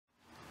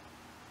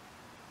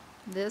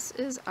This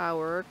is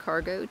our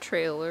cargo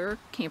trailer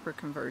camper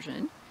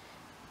conversion.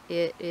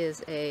 It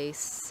is a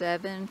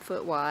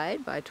 7-foot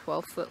wide by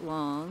 12-foot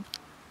long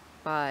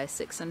by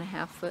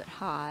 6.5-foot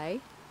high,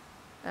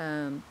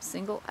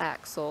 single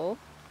axle.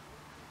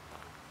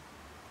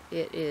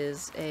 It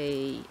is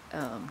a,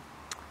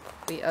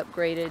 we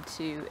upgraded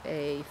to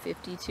a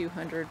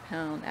 5,200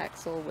 pound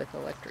axle with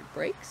electric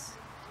brakes.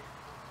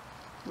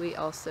 We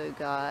also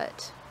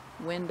got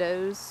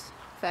windows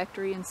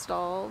factory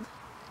installed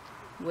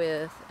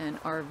with an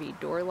RV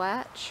door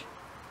latch,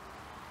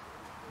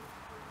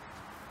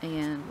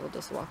 and we'll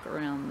just walk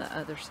around the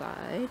other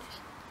side.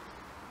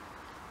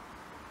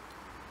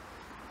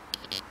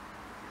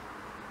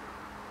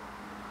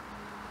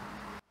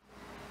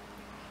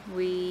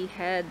 We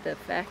had the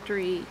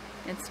factory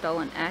install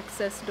an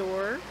access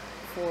door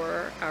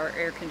for our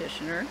air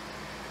conditioner.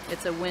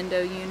 It's a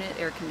window unit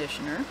air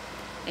conditioner,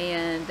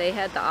 and they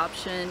had the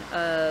option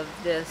of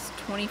this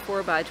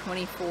 24 by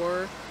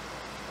 24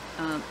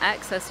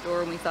 access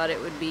door, and we thought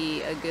it would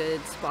be a good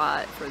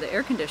spot for the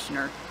air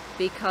conditioner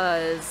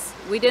because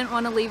we didn't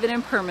want to leave it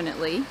in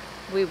permanently.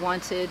 We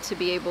wanted to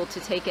be able to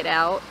take it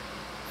out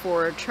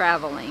for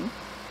traveling,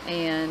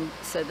 and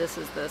so this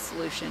is the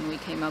solution we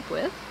came up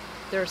with.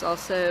 There's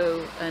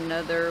also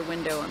another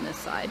window on this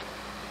side.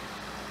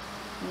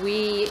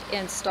 We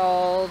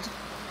installed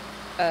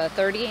a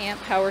 30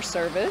 amp power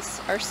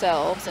service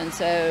ourselves, and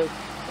so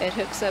it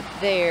hooks up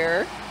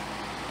there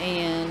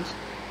and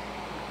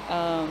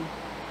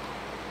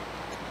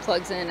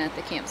plugs in at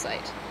the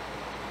campsite.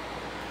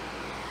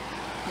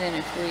 Then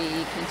if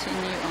we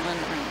continue on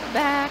around the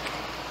back,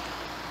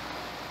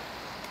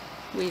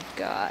 we've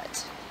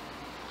got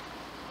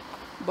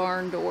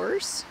barn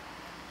doors.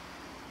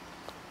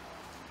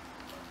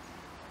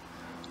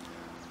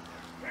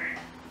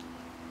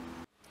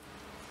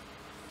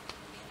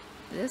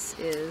 This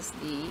is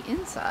the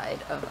inside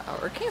of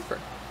our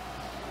camper.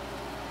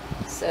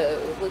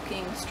 So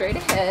looking straight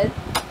ahead,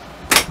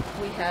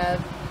 we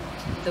have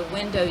the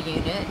window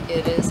unit.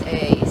 It is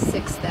a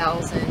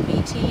 6,000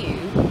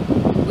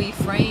 BTU. We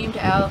framed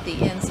out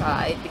the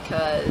inside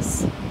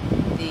because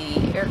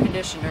the air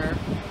conditioner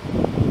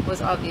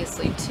was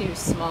obviously too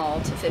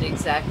small to fit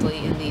exactly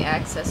in the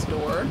access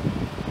door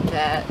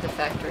that the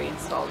factory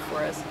installed for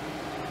us.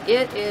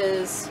 It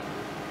is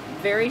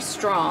very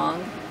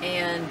strong,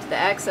 and the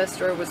access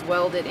door was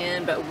welded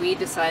in, but we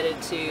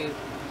decided to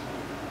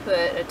put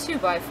a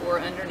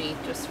 2x4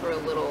 underneath just for a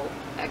little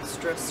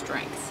extra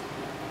strength.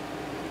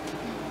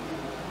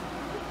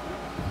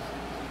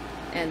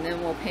 And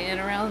then we'll pan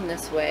around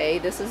this way.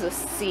 This is a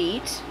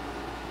seat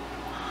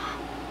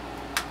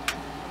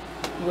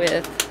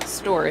with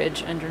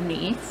storage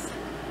underneath.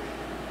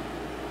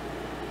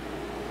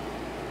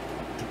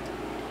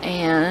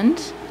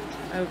 And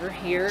over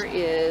here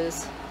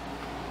is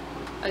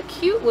a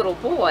cute little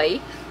boy.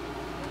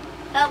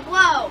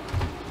 Whoa!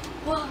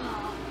 Whoa!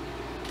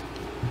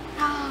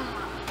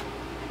 Ah.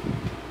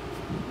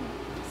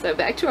 So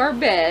back to our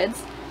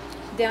beds.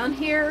 Down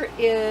here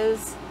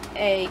is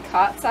a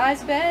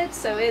cot-size bed,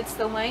 so it's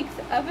the length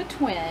of a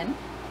twin,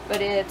 but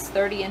it's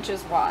 30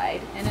 inches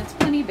wide, and it's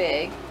plenty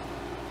big.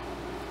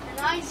 And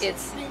I sleep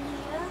in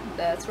here.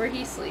 That's where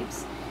he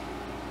sleeps.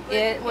 But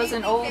It was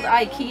an be old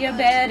careful, IKEA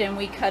bed, and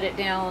we cut it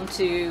down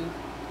to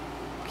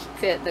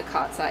fit the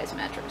cot-size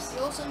mattress.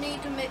 You also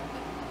need to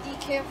be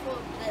careful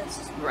of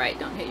this. Right,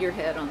 don't hit your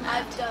head on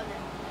that. I've done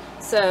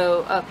it.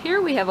 So up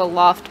here we have a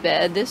loft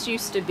bed. This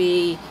used to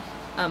be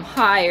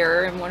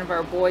higher in one of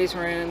our boys'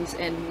 rooms,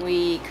 and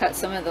we cut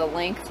some of the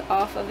length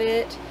off of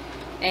it,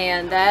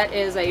 and that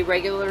is a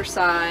regular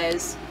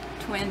size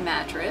twin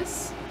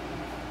mattress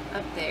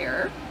up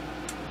there.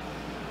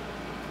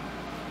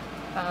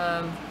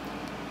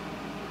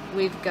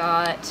 We've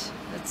got,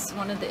 that's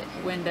one of the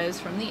windows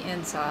from the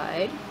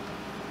inside.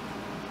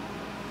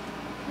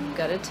 We've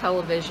got a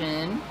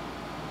television,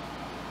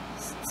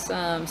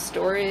 some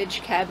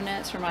storage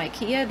cabinets from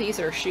IKEA. These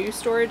are shoe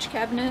storage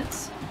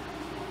cabinets.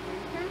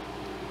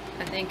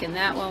 I think in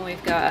that one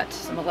we've got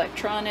some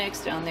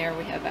electronics. Down there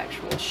we have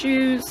actual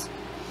shoes.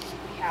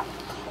 We have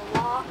a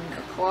clock. And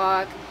a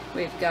clock.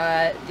 We've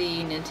got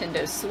the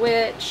Nintendo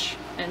Switch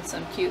and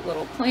some cute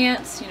little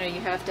plants. You know,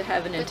 you have to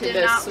have a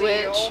Nintendo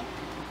Switch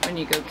when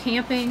you go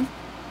camping.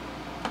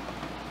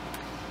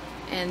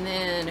 And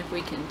then if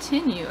we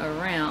continue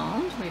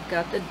around, we've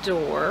got the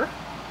door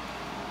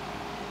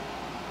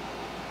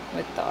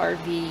with the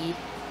RV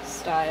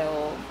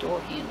style door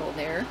handle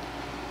there.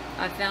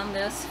 I found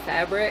this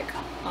fabric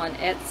on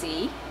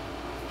Etsy.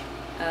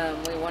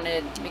 We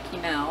wanted Mickey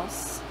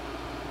Mouse,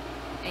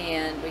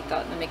 and we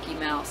thought the Mickey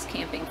Mouse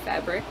camping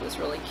fabric was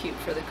really cute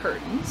for the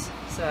curtains.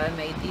 So I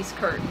made these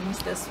curtains.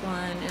 This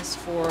one is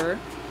for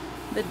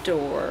the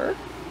door.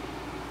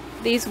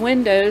 These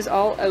windows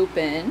all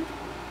open,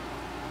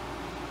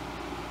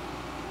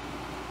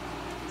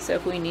 so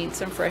if we need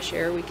some fresh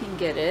air we can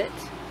get it.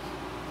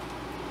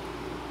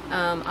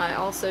 I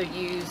also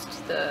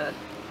used the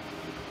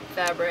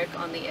fabric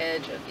on the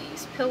edge of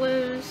these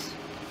pillows,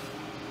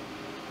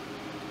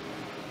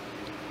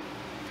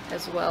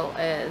 as well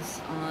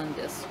as on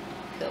this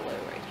pillow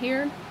right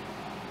here.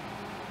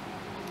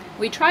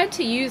 We tried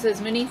to use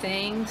as many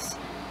things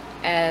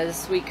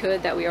as we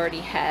could that we already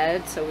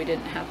had, so we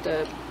didn't have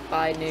to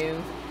buy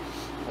new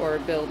or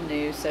build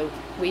new. So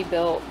we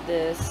built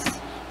this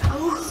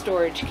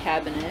storage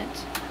cabinet.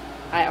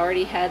 I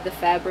already had the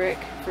fabric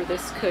for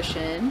this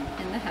cushion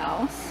in the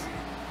house.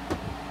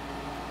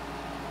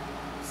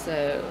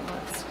 So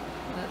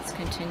let's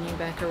continue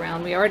back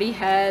around. We already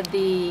had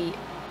the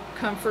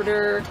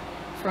comforter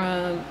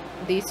from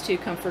these two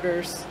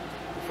comforters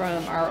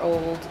from our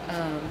old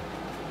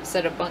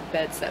set of bunk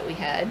beds that we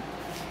had.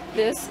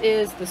 This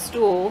is the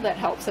stool that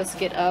helps us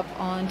get up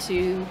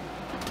onto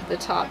the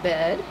top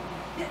bed.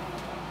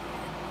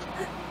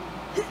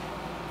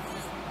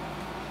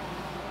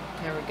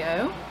 There we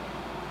go.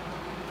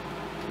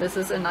 This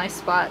is a nice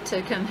spot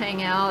to come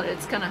hang out.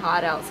 It's kind of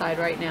hot outside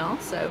right now,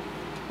 so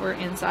we're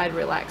inside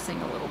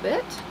relaxing a little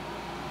bit.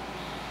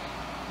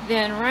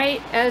 Then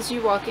right as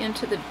you walk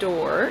into the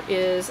door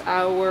is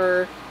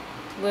our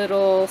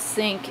little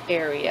sink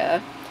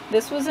area.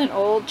 This was an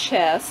old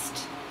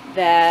chest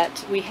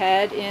that we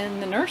had in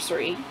the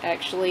nursery,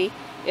 actually.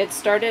 It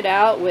started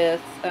out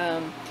with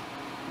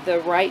the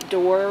right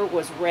door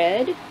was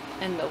red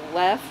and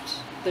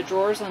the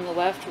drawers on the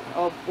left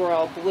were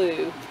all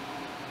blue.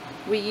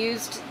 We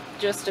used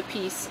just a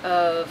piece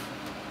of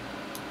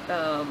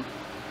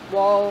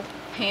wall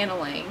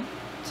paneling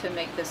to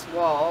make this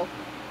wall,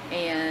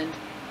 and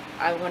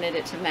I wanted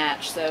it to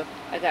match, so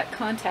I got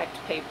contact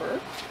paper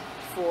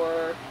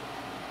for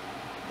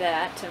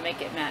that to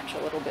make it match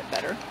a little bit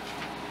better.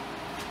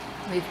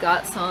 We've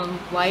got some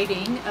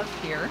lighting up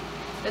here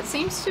that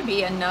seems to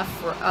be enough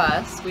for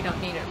us. We don't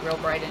need it real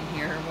bright in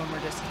here when we're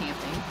just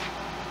camping.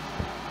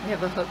 We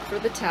have a hook for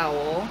the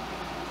towel,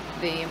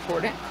 the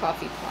important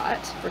coffee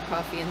pot for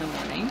coffee in the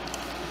morning.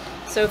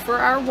 So for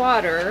our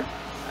water,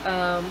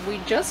 we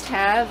just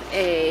have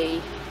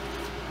a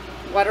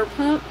water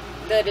pump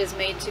that is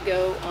made to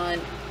go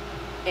on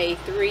a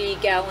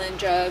 3-gallon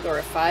jug or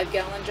a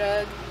 5-gallon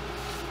jug.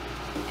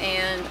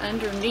 And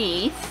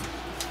underneath,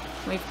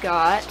 we've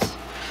got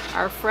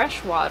our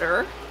fresh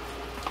water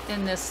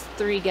in this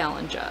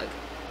 3-gallon jug.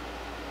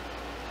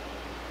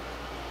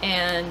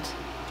 And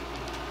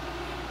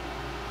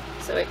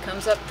so it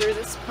comes up through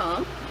this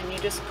pump and you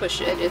just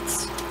push it.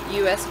 It's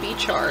USB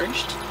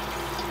charged.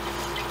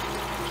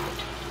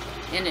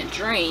 And it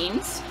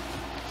drains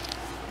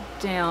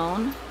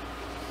down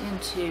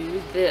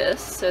into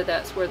this, so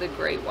that's where the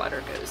gray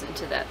water goes,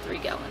 into that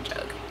 3-gallon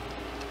jug.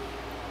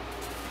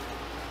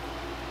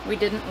 We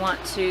didn't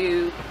want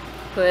to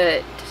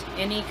put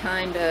any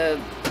kind of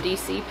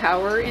DC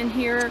power in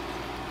here.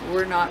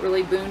 We're not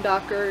really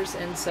boondockers,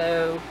 and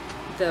so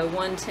the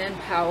 110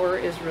 power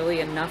is really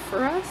enough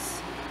for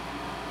us.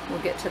 We'll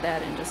get to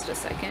that in just a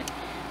second.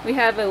 We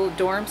have a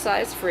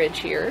dorm-sized fridge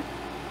here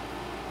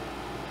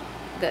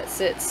that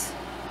sits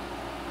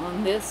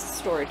on this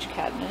storage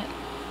cabinet.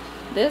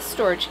 This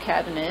storage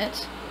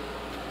cabinet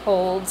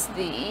holds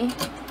the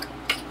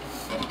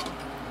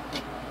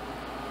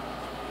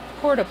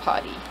porta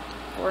potty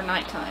for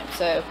nighttime.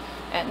 So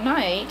at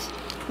night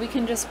we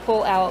can just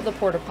pull out the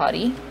porta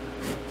potty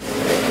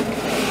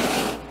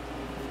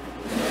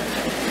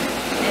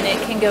and it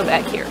can go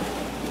back here.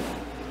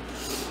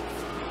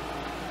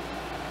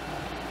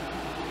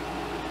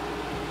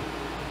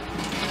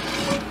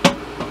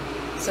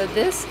 So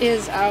this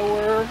is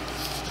our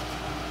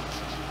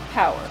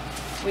power.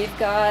 We've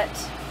got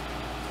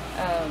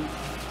a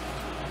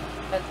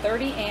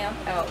 30 amp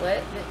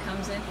outlet that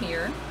comes in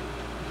here,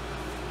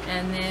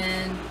 and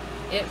then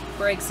it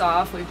breaks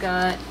off. We've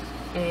got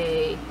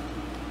the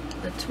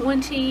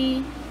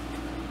 20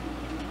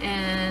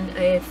 and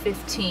a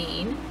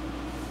 15,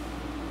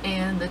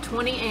 and the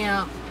 20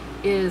 amp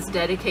is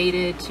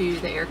dedicated to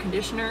the air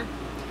conditioner,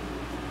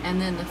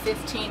 and then the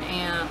 15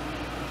 amp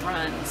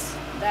runs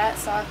that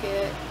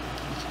socket.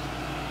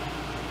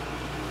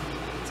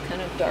 It's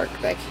kind of dark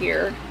back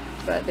here,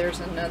 but there's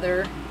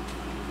another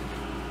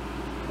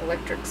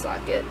electric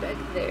socket back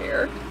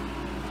there,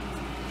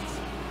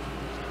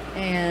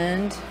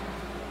 and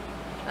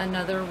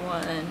another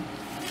one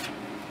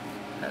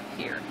up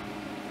here.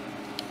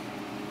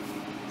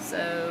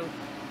 So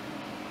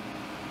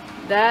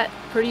that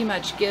pretty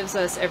much gives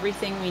us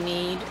everything we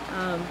need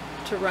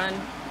to run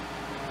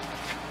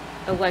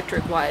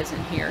electric wise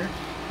in here.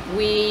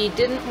 We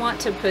didn't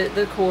want to put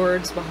the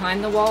cords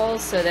behind the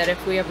walls so that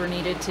if we ever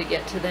needed to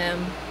get to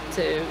them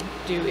to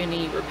do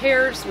any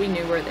repairs, we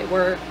knew where they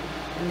were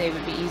and they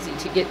would be easy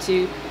to get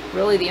to.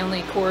 Really the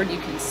only cord you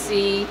can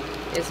see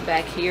is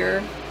back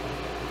here.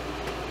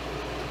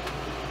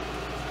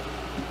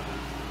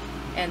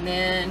 And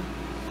then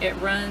it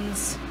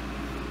runs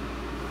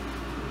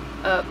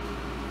up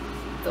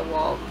the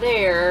wall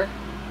there,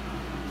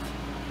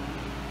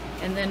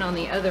 and then on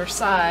the other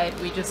side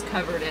we just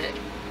covered it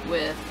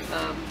with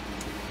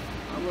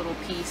a little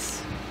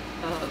piece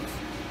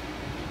of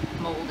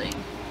molding,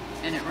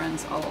 and it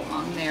runs all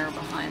along there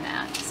behind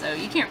that, so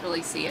you can't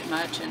really see it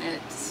much, and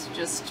it's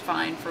just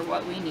fine for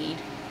what we need.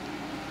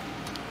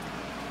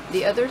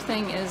 The other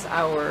thing is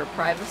our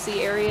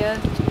privacy area.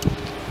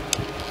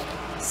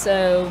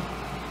 So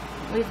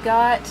we've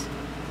got,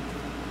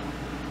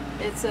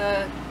 it's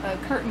a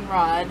curtain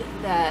rod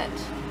that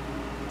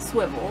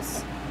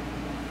swivels,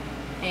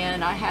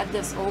 and I had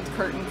this old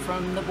curtain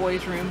from the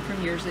boys' room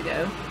from years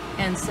ago,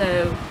 and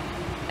so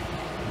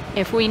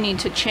if we need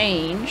to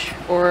change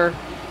or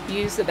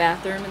use the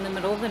bathroom in the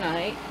middle of the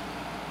night,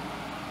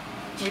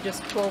 we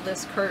just pull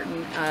this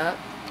curtain up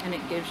and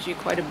it gives you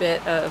quite a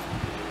bit of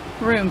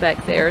room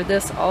back there.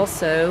 This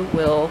also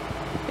will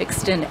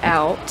extend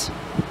out.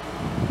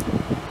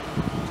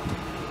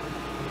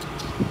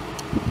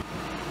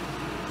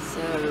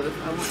 So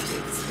if I want to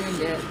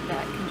extend it,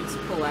 that can just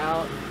pull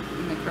out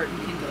and the curtain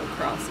can go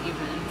across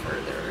even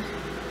further.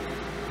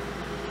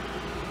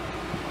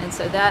 And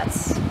so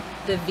that's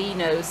the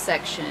V-nose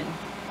section,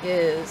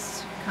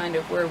 is kind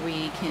of where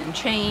we can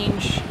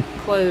change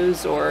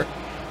clothes or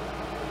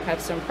have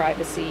some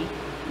privacy.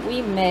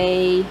 We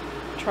may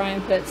try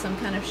and put some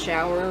kind of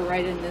shower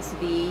right in this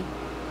V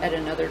at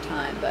another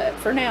time, but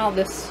for now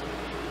this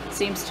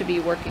seems to be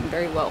working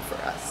very well for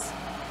us.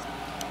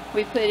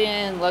 We put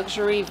in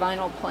luxury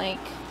vinyl plank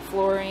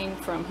flooring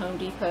from Home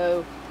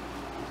Depot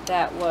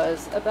that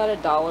was about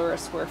 $1 a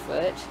square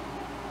foot,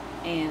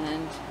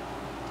 and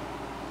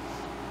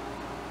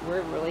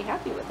we're really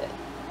happy with it.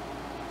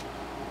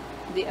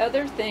 The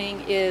other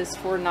thing is,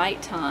 for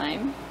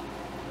nighttime,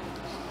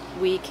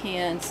 we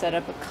can set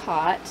up a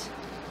cot,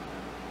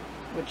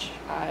 which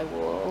I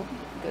will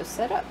go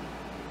set up.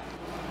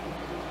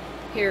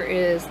 Here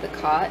is the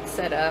cot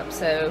set up,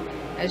 so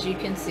as you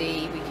can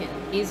see, we can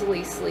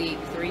easily sleep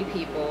 3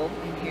 people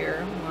in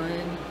here,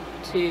 1,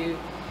 2,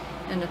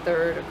 and a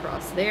third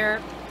across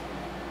there,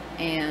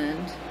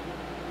 and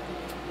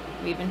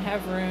we even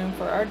have room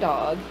for our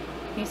dog.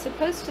 He's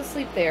supposed to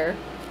sleep there,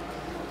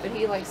 but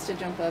he likes to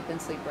jump up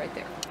and sleep right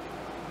there.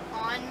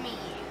 On me.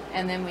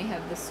 And then we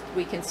have this,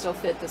 we can still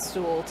fit the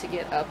stool to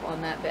get up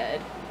on that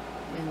bed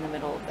in the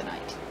middle of the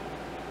night.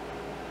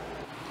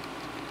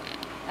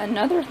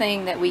 Another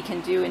thing that we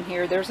can do in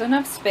here, there's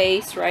enough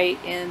space right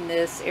in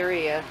this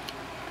area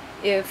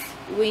if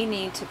we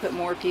need to put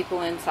more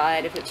people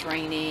inside, if it's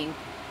raining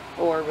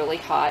or really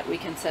hot. We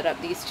can set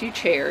up these 2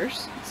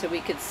 chairs, so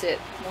we could sit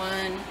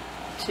 1,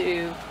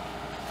 2,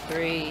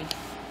 3,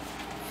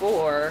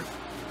 4,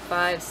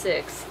 5,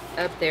 6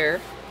 up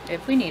there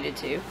if we needed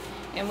to.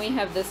 And we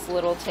have this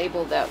little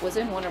table that was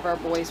in one of our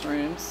boys'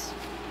 rooms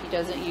he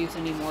doesn't use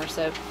anymore,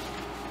 so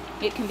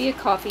it can be a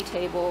coffee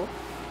table,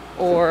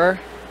 or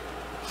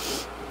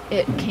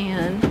it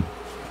can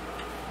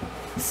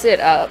sit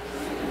up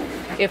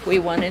if we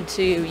wanted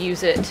to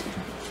use it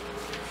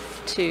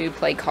to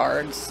play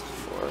cards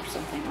or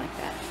something like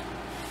that.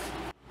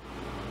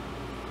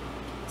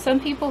 Some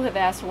people have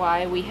asked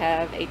why we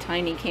have a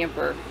tiny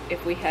camper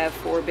if we have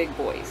 4 big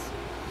boys.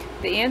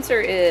 The answer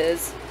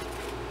is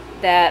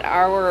that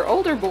our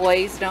older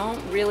boys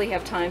don't really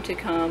have time to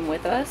come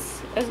with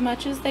us as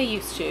much as they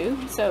used to.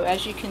 So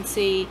as you can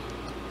see,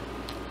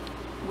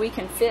 we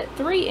can fit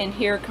 3 in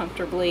here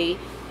comfortably,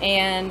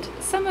 and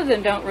some of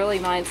them don't really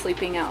mind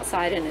sleeping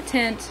outside in a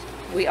tent.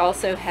 We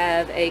also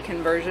have a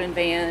conversion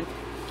van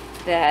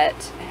that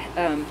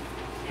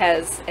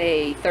has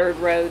a 3rd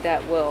row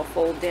that will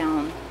fold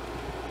down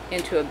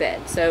into a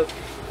bed. So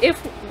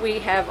if we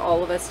have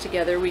all of us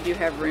together, we do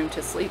have room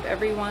to sleep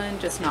everyone,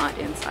 just not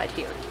inside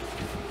here.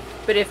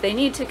 But if they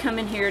need to come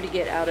in here to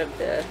get out of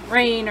the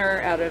rain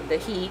or out of the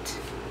heat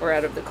or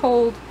out of the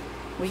cold,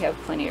 we have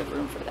plenty of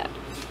room for that.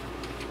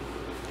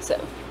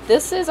 So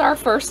this is our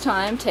first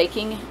time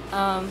taking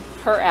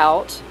her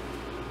out.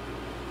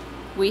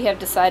 We have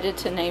decided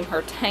to name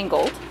her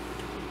Tangled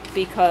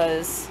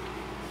because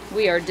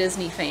we are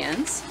Disney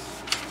fans,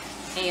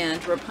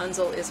 and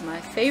Rapunzel is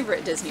my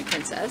favorite Disney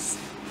princess.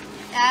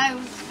 I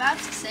was about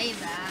to say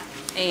that.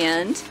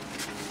 And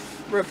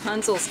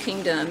Rapunzel's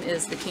kingdom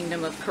is the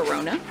kingdom of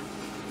Corona.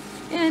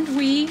 And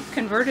we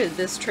converted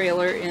this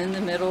trailer in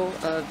the middle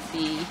of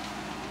the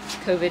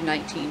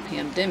COVID-19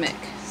 pandemic,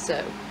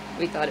 so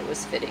we thought it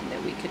was fitting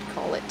that we could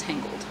call it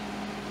Tangled.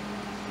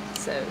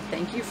 So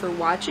thank you for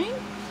watching.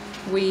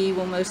 We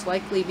will most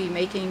likely be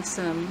making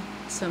some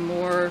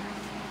more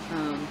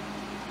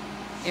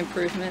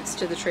improvements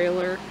to the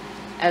trailer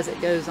as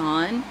it goes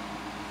on,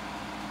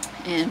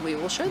 and we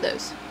will show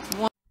those.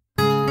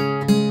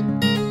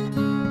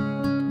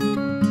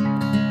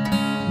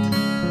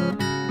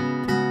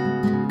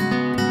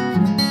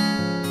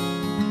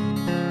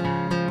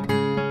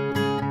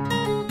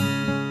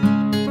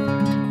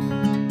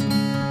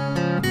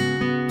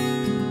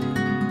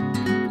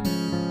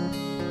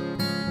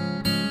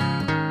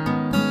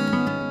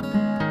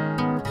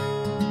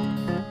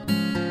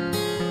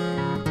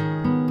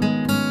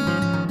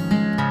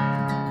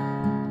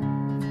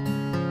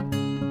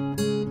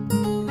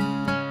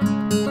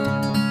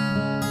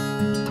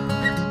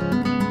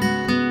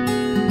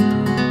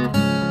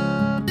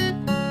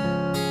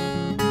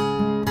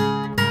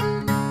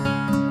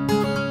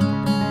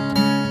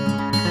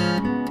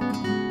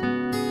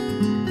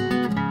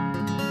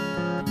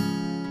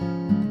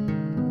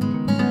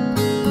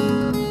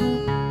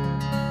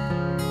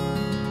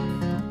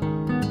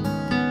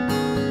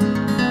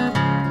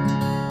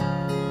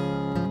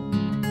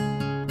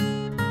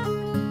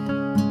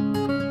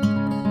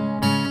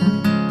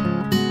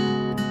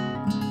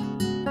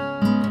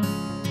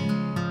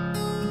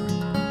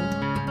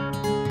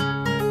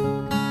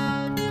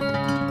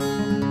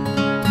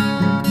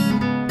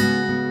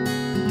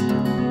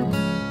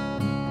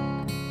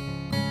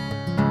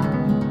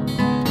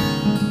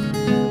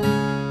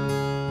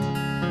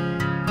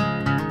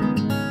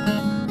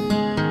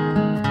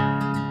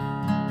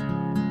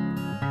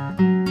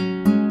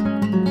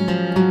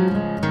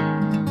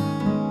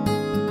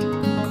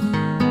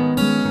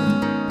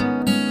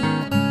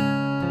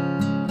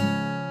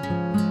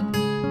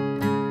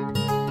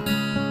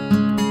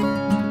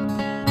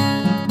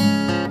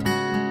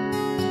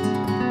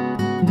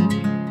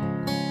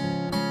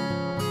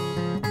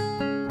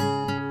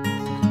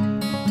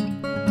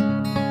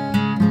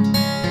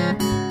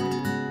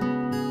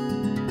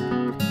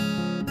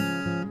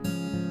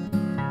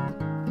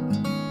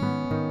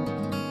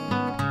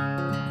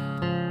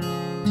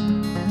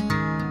 you.